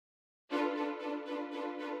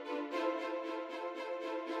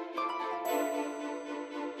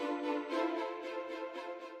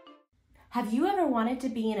Have you ever wanted to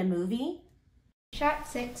be in a movie? Shot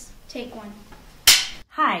 6, take 1.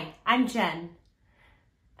 Hi, I'm Jen,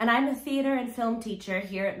 and I'm a theater and film teacher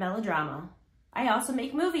here at Mel O Drama. I also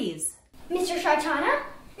make movies. Mr. Shaitana?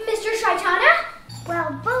 Mr. Shaitana?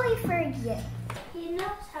 Well, bully for you. He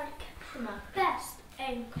knows how to capture my best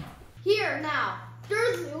angle. Here, now.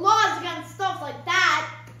 There's laws against stuff like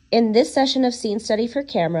that. In this session of Scene Study for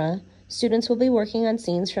Camera, students will be working on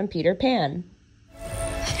scenes from Peter Pan.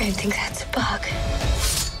 I don't think that's a bug.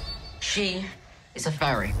 She is a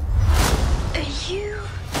fairy. Are you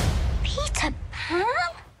Peter Pan?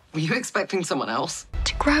 Were you expecting someone else?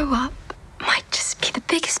 To grow up might just be the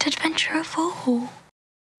biggest adventure of all.